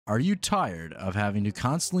Are you tired of having to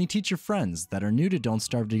constantly teach your friends that are new to Don't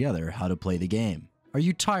Starve Together how to play the game? Are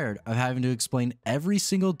you tired of having to explain every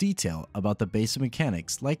single detail about the basic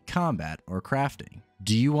mechanics like combat or crafting?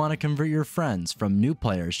 Do you want to convert your friends from new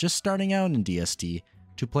players just starting out in DST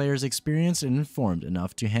to players experienced and informed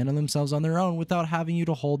enough to handle themselves on their own without having you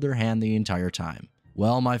to hold their hand the entire time?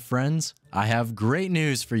 Well, my friends, I have great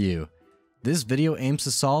news for you. This video aims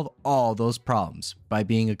to solve all those problems by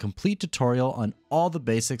being a complete tutorial on all the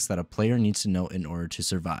basics that a player needs to know in order to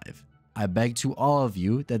survive. I beg to all of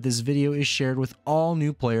you that this video is shared with all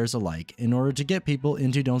new players alike in order to get people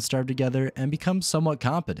into Don't Starve Together and become somewhat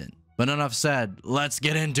competent. But enough said, let's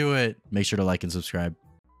get into it! Make sure to like and subscribe.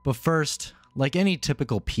 But first, like any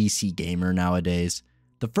typical PC gamer nowadays,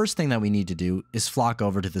 the first thing that we need to do is flock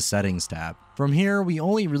over to the settings tab. From here, we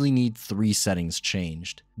only really need 3 settings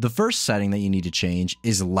changed. The first setting that you need to change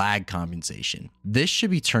is lag compensation. This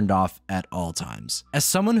should be turned off at all times. As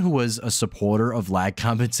someone who was a supporter of lag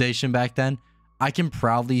compensation back then, I can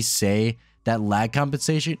proudly say that lag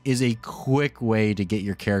compensation is a quick way to get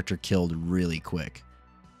your character killed really quick.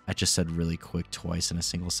 I just said really quick twice in a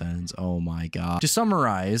single sentence. Oh my god. To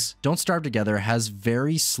summarize, Don't Starve Together has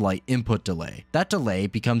very slight input delay. That delay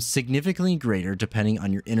becomes significantly greater depending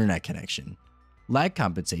on your internet connection. Lag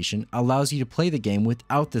compensation allows you to play the game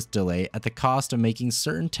without this delay at the cost of making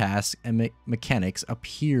certain tasks and mechanics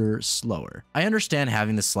appear slower. I understand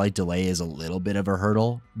having the slight delay is a little bit of a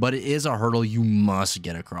hurdle, but it is a hurdle you must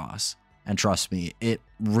get across. And trust me, it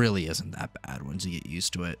really isn't that bad once you get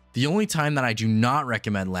used to it. The only time that I do not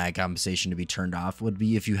recommend lag compensation to be turned off would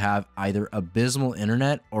be if you have either abysmal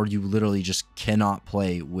internet or you literally just cannot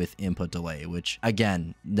play with input delay, which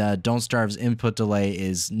again, the Don't Starve's input delay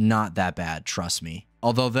is not that bad, trust me.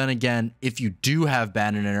 Although then again, if you do have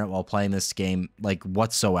bad internet while playing this game, like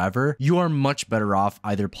whatsoever, you are much better off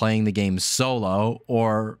either playing the game solo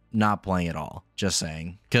or not playing at all. Just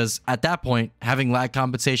saying. Because at that point, having lag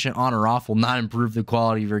compensation on or off will not improve the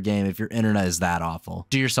quality of your game if your internet is that awful.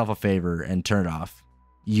 Do yourself a favor and turn it off.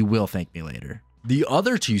 You will thank me later. The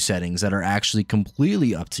other 2 settings that are actually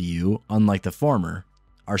completely up to you, unlike the former,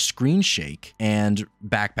 are screen shake and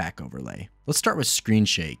backpack overlay. Let's start with screen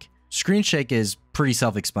shake. Screen shake is pretty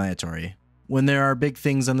self-explanatory. When there are big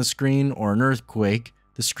things on the screen or an earthquake,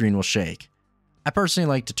 the screen will shake. I personally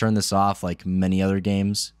like to turn this off like many other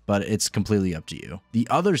games, but it's completely up to you. The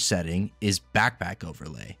other setting is backpack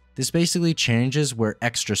overlay. This basically changes where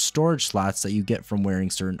extra storage slots that you get from wearing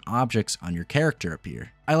certain objects on your character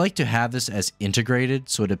appear. I like to have this as integrated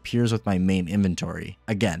so it appears with my main inventory.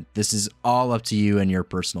 Again, this is all up to you and your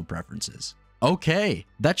personal preferences. Okay,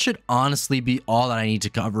 that should honestly be all that I need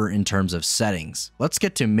to cover in terms of settings. Let's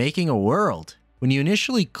get to making a world. When you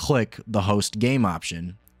initially click the host game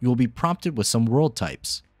option, you will be prompted with some world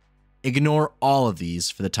types. Ignore all of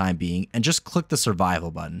these for the time being and just click the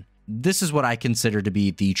survival button. This is what I consider to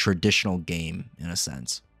be the traditional game in a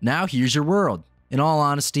sense. Now here's your world. In all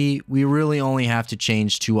honesty, we really only have to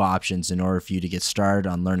change 2 options in order for you to get started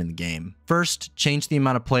on learning the game. First, change the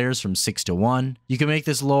amount of players from 6 to 1. You can make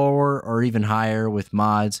this lower or even higher with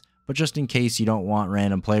mods, but just in case you don't want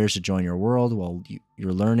random players to join your world while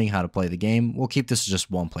you're learning how to play the game, we'll keep this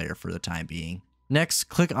just 1 player for the time being. Next,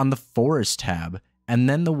 click on the Forest tab and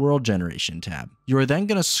then the World Generation tab. You are then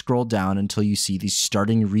going to scroll down until you see the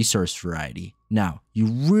starting resource variety. Now, you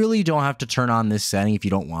really don't have to turn on this setting if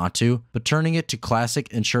you don't want to, but turning it to classic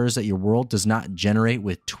ensures that your world does not generate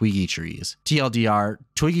with twiggy trees. TLDR,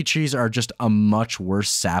 twiggy trees are just a much worse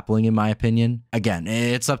sapling in my opinion. Again,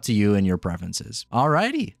 it's up to you and your preferences.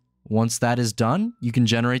 Alrighty. Once that is done, you can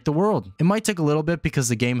generate the world. It might take a little bit because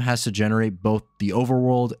the game has to generate both the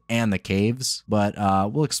overworld and the caves, but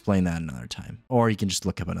we'll explain that another time. Or you can just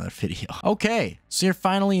look up another video. Okay, so you're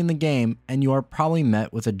finally in the game and you are probably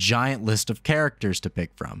met with a giant list of characters to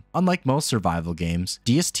pick from. Unlike most survival games,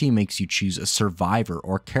 DST makes you choose a survivor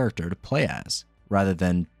or character to play as, rather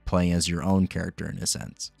than playing as your own character in a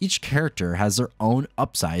sense. Each character has their own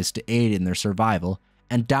upsides to aid in their survival,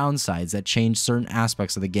 and downsides that change certain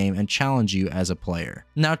aspects of the game and challenge you as a player.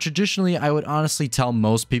 Now, traditionally, I would honestly tell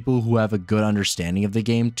most people who have a good understanding of the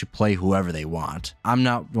game to play whoever they want. I'm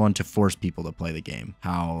not one to force people to play the game,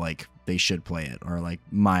 how like they should play it, or like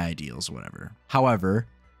my ideals, whatever. However,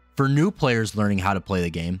 for new players learning how to play the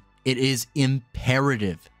game, It is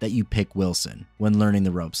imperative that you pick Wilson when learning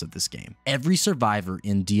the ropes of this game. Every survivor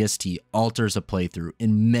in DST alters a playthrough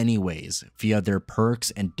in many ways via their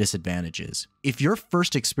perks and disadvantages. If your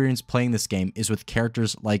first experience playing this game is with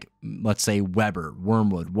characters like, let's say, Weber,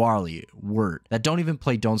 Wormwood, Warley, Wirt, that don't even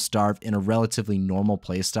play Don't Starve in a relatively normal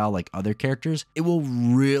playstyle like other characters, it will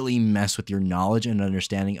really mess with your knowledge and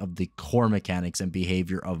understanding of the core mechanics and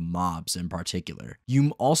behavior of mobs in particular.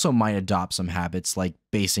 You also might adopt some habits like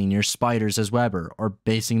basing your spiders as Weber or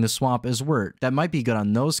basing the swamp as Wirt that might be good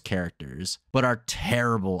on those characters, but are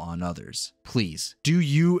terrible on others. Please, do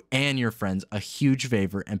you and your friends a huge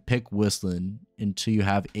favor and pick Wilson until you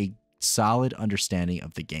have a solid understanding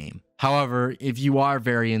of the game. However, if you are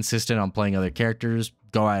very insistent on playing other characters,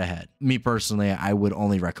 go right ahead. Me personally, I would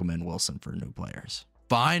only recommend Wilson for new players.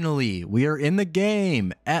 Finally, we are in the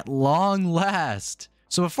game at long last.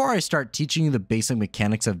 So before I start teaching you the basic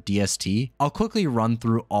mechanics of DST, I'll quickly run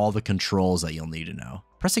through all the controls that you'll need to know.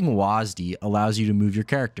 Pressing WASD allows you to move your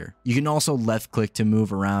character. You can also left click to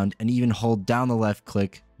move around and even hold down the left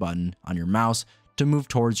click button on your mouse to move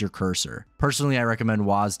towards your cursor. Personally, I recommend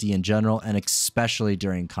WASD in general and especially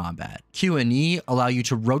during combat. Q and E allow you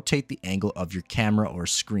to rotate the angle of your camera or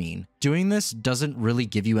screen. Doing this doesn't really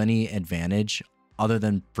give you any advantage other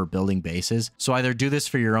than for building bases, so either do this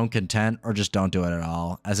for your own content or just don't do it at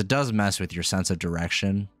all, as it does mess with your sense of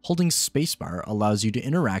direction. Holding spacebar allows you to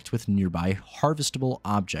interact with nearby harvestable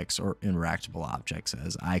objects, or interactable objects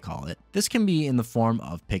as I call it. This can be in the form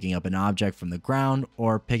of picking up an object from the ground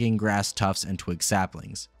or picking grass tufts and twig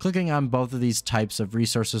saplings. Clicking on both of these types of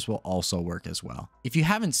resources will also work as well. If you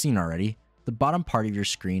haven't seen already, the bottom part of your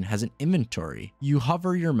screen has an inventory. You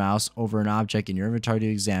hover your mouse over an object in your inventory to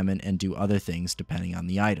examine and do other things depending on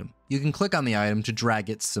the item. You can click on the item to drag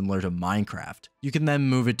it similar to Minecraft. You can then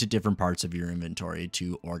move it to different parts of your inventory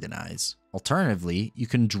to organize. Alternatively, you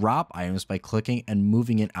can drop items by clicking and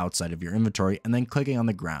moving it outside of your inventory and then clicking on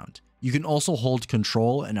the ground. You can also hold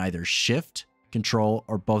Control and either Shift, Control,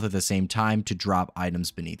 or both at the same time to drop items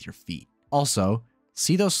beneath your feet. Also,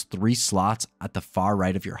 see those 3 slots at the far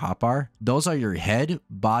right of your hotbar? Those are your head,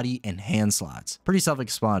 body, and hand slots. Pretty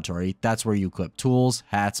self-explanatory. That's where you equip tools,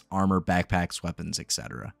 hats, armor, backpacks, weapons,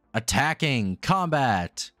 etc. Attacking,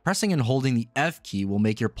 combat. Pressing and holding the F key will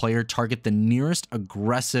make your player target the nearest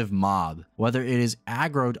aggressive mob, whether it is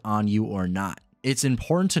aggroed on you or not. It's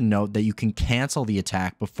important to note that you can cancel the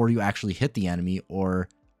attack before you actually hit the enemy or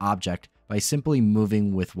object by simply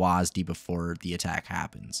moving with WASD before the attack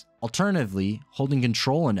happens. Alternatively, holding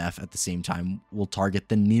Control and F at the same time will target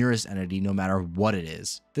the nearest entity no matter what it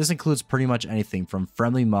is. This includes pretty much anything from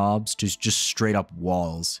friendly mobs to just straight up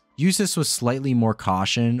walls. Use this with slightly more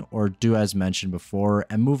caution, or do as mentioned before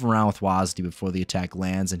and move around with WASD before the attack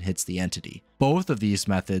lands and hits the entity. Both of these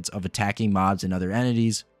methods of attacking mobs and other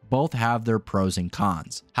entities both have their pros and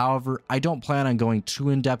cons. However, I don't plan on going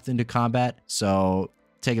too in depth into combat, so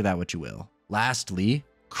take of that what you will. Lastly,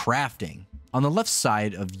 crafting. On the left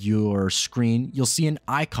side of your screen, you'll see an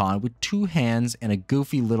icon with 2 hands and a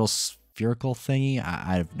goofy little spherical thingy.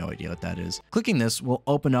 I have no idea what that is. Clicking this will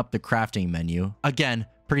open up the crafting menu. Again,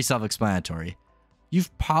 pretty self-explanatory.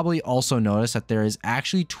 You've probably also noticed that there is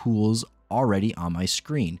actually tools already on my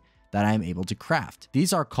screen that I am able to craft.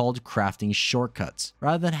 These are called crafting shortcuts.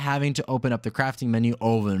 Rather than having to open up the crafting menu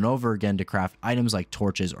over and over again to craft items like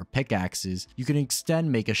torches or pickaxes, you can instead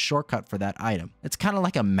make a shortcut for that item. It's kind of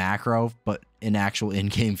like a macro, but an actual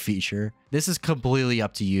in-game feature. This is completely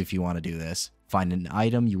up to you if you want to do this. Find an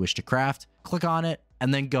item you wish to craft, click on it,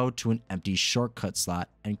 and then go to an empty shortcut slot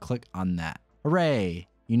and click on that. Hooray!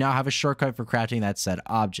 You now have a shortcut for crafting that said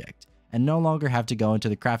object, and no longer have to go into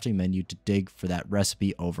the crafting menu to dig for that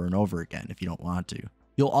recipe over and over again if you don't want to.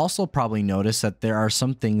 You'll also probably notice that there are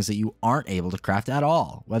some things that you aren't able to craft at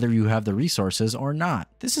all, whether you have the resources or not.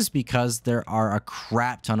 This is because there are a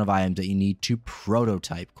crap ton of items that you need to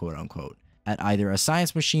prototype, quote unquote, at either a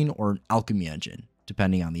science machine or an alchemy engine,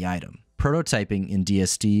 depending on the item. Prototyping in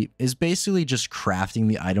DST is basically just crafting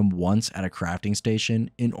the item once at a crafting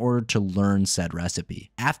station in order to learn said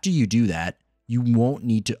recipe. After you do that, you won't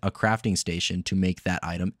need a crafting station to make that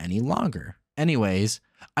item any longer. Anyways,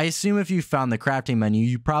 I assume if you found the crafting menu,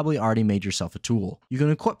 you probably already made yourself a tool. You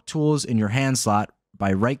can equip tools in your hand slot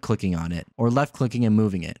by right-clicking on it or left-clicking and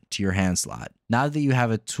moving it to your hand slot. Now that you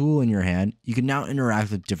have a tool in your hand, you can now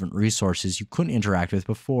interact with different resources you couldn't interact with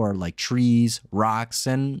before, like trees, rocks,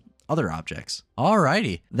 and other objects.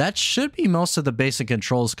 Alrighty, that should be most of the basic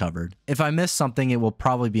controls covered. If I missed something, it will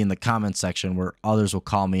probably be in the comments section where others will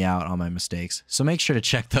call me out on my mistakes, so make sure to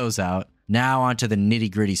check those out. Now onto the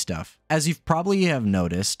nitty-gritty stuff. As you've probably have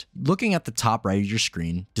noticed, looking at the top right of your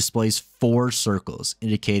screen displays 4 circles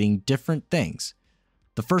indicating different things.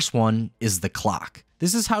 The first one is the clock.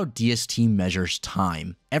 This is how DST measures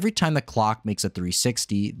time. Every time the clock makes a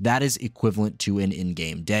 360, that is equivalent to an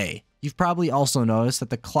in-game day. You've probably also noticed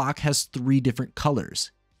that the clock has 3 different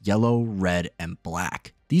colors: yellow, red, and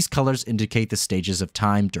black. These colors indicate the stages of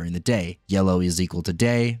time during the day. Yellow is equal to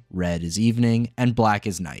day, red is evening, and black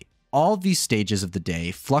is night. All of these stages of the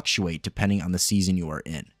day fluctuate depending on the season you are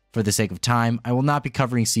in. For the sake of time, I will not be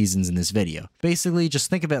covering seasons in this video. Basically, just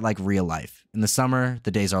think of it like real life. In the summer,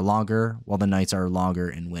 the days are longer, while the nights are longer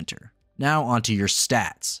in winter. Now onto your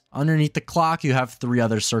stats. Underneath the clock, you have 3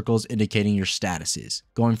 other circles indicating your statuses.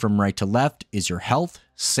 Going from right to left is your health,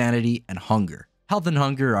 sanity, and hunger. Health and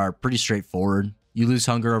hunger are pretty straightforward. You lose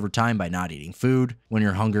hunger over time by not eating food. When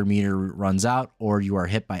your hunger meter runs out or you are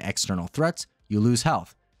hit by external threats, you lose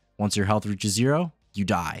health. Once your health reaches 0, you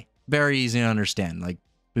die. Very easy to understand, like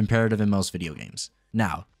imperative in most video games.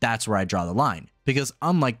 Now, that's where I draw the line, because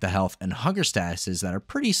unlike the health and hunger statuses that are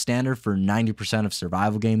pretty standard for 90% of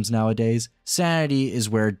survival games nowadays, sanity is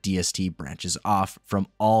where DST branches off from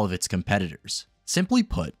all of its competitors. Simply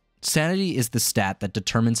put, sanity is the stat that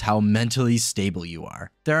determines how mentally stable you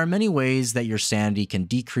are. There are many ways that your sanity can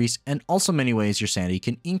decrease and also many ways your sanity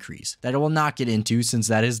can increase that I will not get into since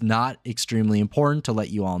that is not extremely important to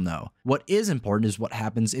let you all know. What is important is what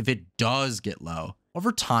happens if it does get low.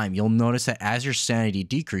 Over time, you'll notice that as your sanity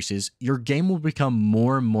decreases, your game will become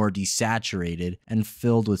more and more desaturated and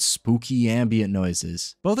filled with spooky ambient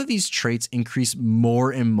noises. Both of these traits increase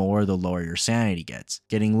more and more the lower your sanity gets.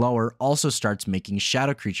 Getting lower also starts making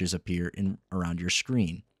shadow creatures appear around your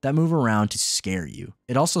screen that move around to scare you.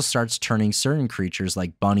 It also starts turning certain creatures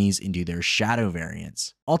like bunnies into their shadow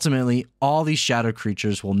variants. Ultimately, all these shadow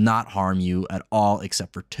creatures will not harm you at all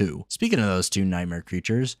except for 2. Speaking of those 2 nightmare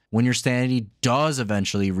creatures, when your sanity does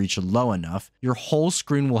eventually reach low enough, your whole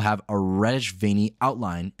screen will have a reddish veiny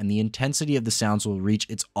outline and the intensity of the sounds will reach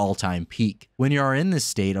its all-time peak. When you are in this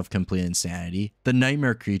state of complete insanity, the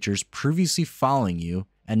nightmare creatures previously following you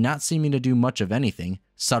and not seeming to do much of anything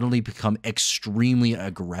suddenly become extremely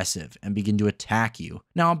aggressive and begin to attack you.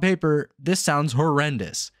 Now on paper, this sounds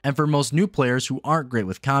horrendous, and for most new players who aren't great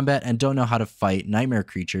with combat and don't know how to fight nightmare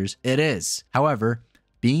creatures, it is. However,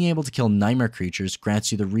 being able to kill nightmare creatures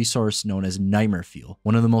grants you the resource known as nightmare fuel,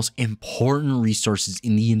 one of the most important resources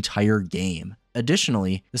in the entire game.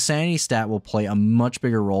 Additionally, the sanity stat will play a much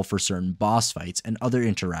bigger role for certain boss fights and other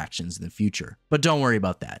interactions in the future. But don't worry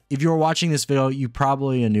about that. If you're watching this video, you're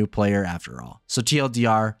probably a new player after all. So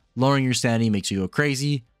TLDR, lowering your sanity makes you go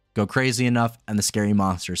crazy enough, and the scary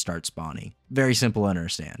monsters start spawning. Very simple to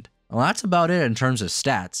understand. Well, that's about it in terms of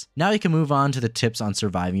stats. Now you can move on to the tips on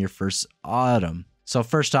surviving your first autumn. So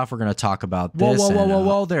first off, we're going to talk about this.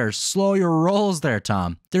 Whoa there. Slow your rolls there,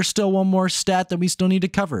 Tom. There's still one more stat that we still need to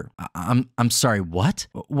cover. I'm sorry, what?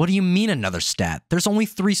 What do you mean another stat? There's only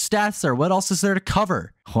 3 stats there. What else is there to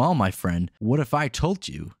cover? Well, my friend, what if I told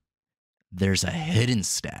you there's a hidden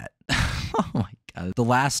stat? Oh my God. The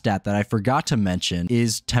last stat that I forgot to mention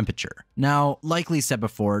is temperature. Now, like Lee said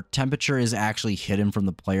before, temperature is actually hidden from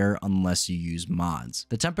the player unless you use mods.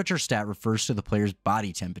 The temperature stat refers to the player's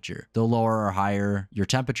body temperature. The lower or higher your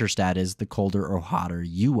temperature stat is, the colder or hotter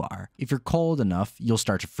you are. If you're cold enough, you'll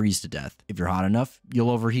start to freeze to death. If you're hot enough,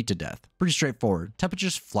 you'll overheat to death. Pretty straightforward.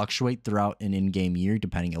 Temperatures fluctuate throughout an in-game year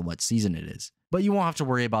depending on what season it is. But you won't have to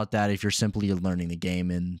worry about that if you're simply learning the game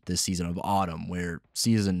in this season of autumn, where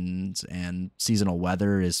seasons and seasonal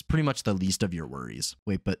weather is pretty much the least of your worries.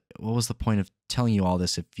 Wait, but what was the point of telling you all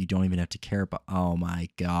this if you don't even have to care about? Oh my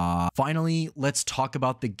God. Finally, let's talk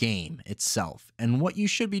about the game itself and what you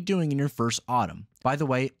should be doing in your first autumn. By the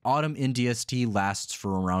way, autumn in DST lasts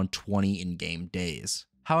for around 20 in-game days.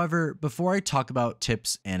 However, before I talk about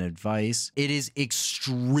tips and advice, it is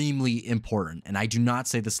extremely important, and I do not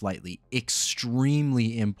say this lightly,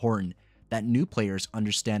 extremely important that new players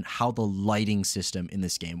understand how the lighting system in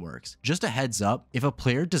this game works. Just a heads up, if a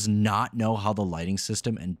player does not know how the lighting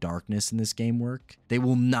system and darkness in this game work, they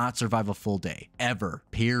will not survive a full day, ever,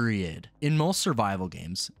 period. In most survival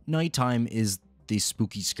games, nighttime is the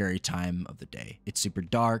spooky, scary time of the day. It's super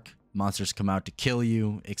dark, monsters come out to kill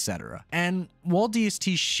you, etc. And while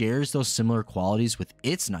DST shares those similar qualities with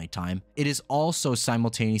its nighttime, it is also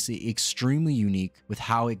simultaneously extremely unique with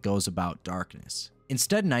how it goes about darkness.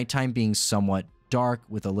 Instead, nighttime being somewhat dark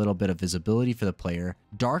with a little bit of visibility for the player,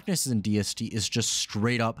 darkness in DST is just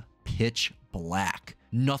straight up pitch black.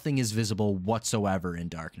 Nothing is visible whatsoever in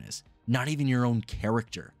darkness, not even your own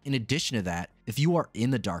character. In addition to that, if you are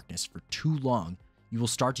in the darkness for too long, you will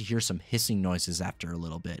start to hear some hissing noises after a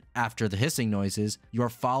little bit. After the hissing noises, you are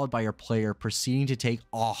followed by your player proceeding to take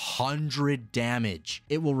 100 damage.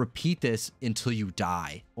 It will repeat this until you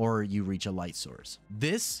die or you reach a light source.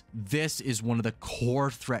 This is one of the core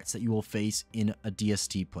threats that you will face in a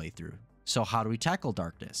DST playthrough. So how do we tackle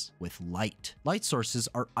darkness? With light. Light sources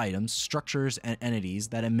are items, structures, and entities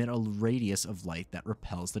that emit a radius of light that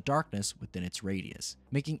repels the darkness within its radius,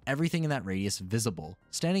 making everything in that radius visible.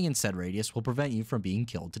 Standing in said radius will prevent you from being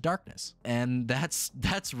killed to darkness. And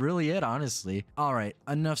that's really it, honestly. All right,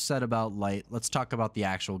 enough said about light. Let's talk about the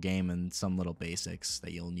actual game and some little basics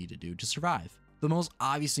that you'll need to do to survive. The most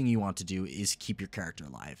obvious thing you want to do is keep your character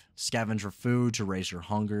alive. Scavenge for food to raise your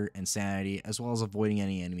hunger and sanity, as well as avoiding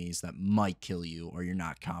any enemies that might kill you or you're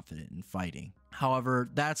not confident in fighting. However,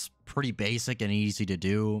 that's pretty basic and easy to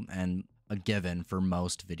do and a given for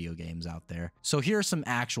most video games out there. So here are some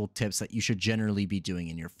actual tips that you should generally be doing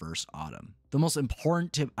in your first autumn. The most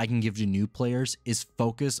important tip I can give to new players is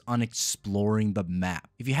focus on exploring the map.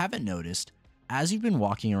 If you haven't noticed, as you've been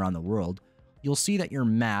walking around the world, you'll see that your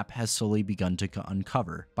map has slowly begun to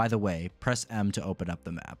uncover. By the way, press M to open up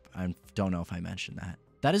the map. I don't know if I mentioned that.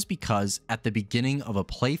 That is because at the beginning of a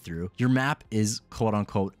playthrough, your map is quote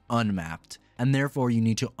unquote unmapped, and therefore you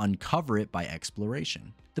need to uncover it by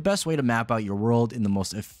exploration. The best way to map out your world in the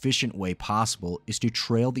most efficient way possible is to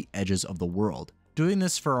trail the edges of the world. Doing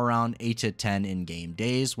this for around 8 to 10 in-game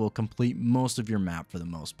days will complete most of your map for the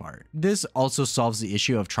most part. This also solves the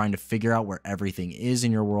issue of trying to figure out where everything is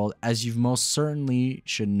in your world, as you most certainly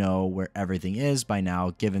should know where everything is by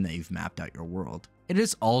now, given that you've mapped out your world. It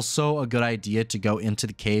is also a good idea to go into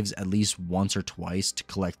the caves at least once or twice to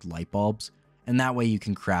collect light bulbs, and that way you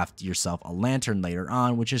can craft yourself a lantern later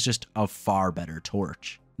on, which is just a far better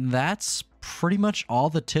torch. That's pretty much all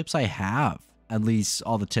the tips I have. At least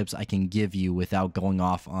all the tips I can give you without going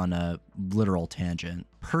off on a literal tangent.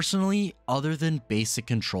 Personally, other than basic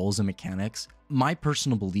controls and mechanics, my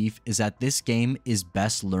personal belief is that this game is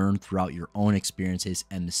best learned throughout your own experiences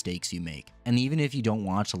and mistakes you make. And even if you don't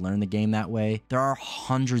want to learn the game that way, there are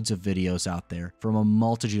hundreds of videos out there from a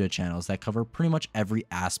multitude of channels that cover pretty much every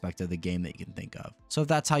aspect of the game that you can think of. So if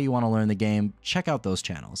that's how you want to learn the game, check out those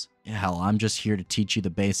channels. Hell, I'm just here to teach you the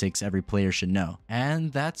basics every player should know.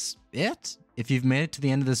 And that's it. If you've made it to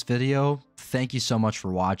the end of this video, thank you so much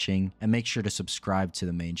for watching, and make sure to subscribe to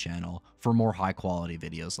the main channel for more high quality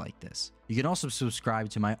videos like this. You can also subscribe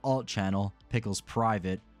to my alt channel, Pickles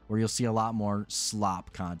Private, where you'll see a lot more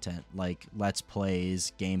slop content like let's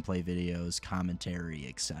plays, gameplay videos, commentary,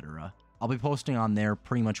 etc. I'll be posting on there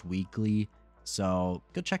pretty much weekly, so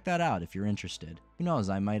go check that out if you're interested. Who knows,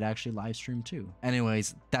 I might actually live stream too.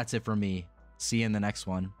 Anyways, that's it for me. See you in the next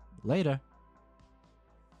one. Later.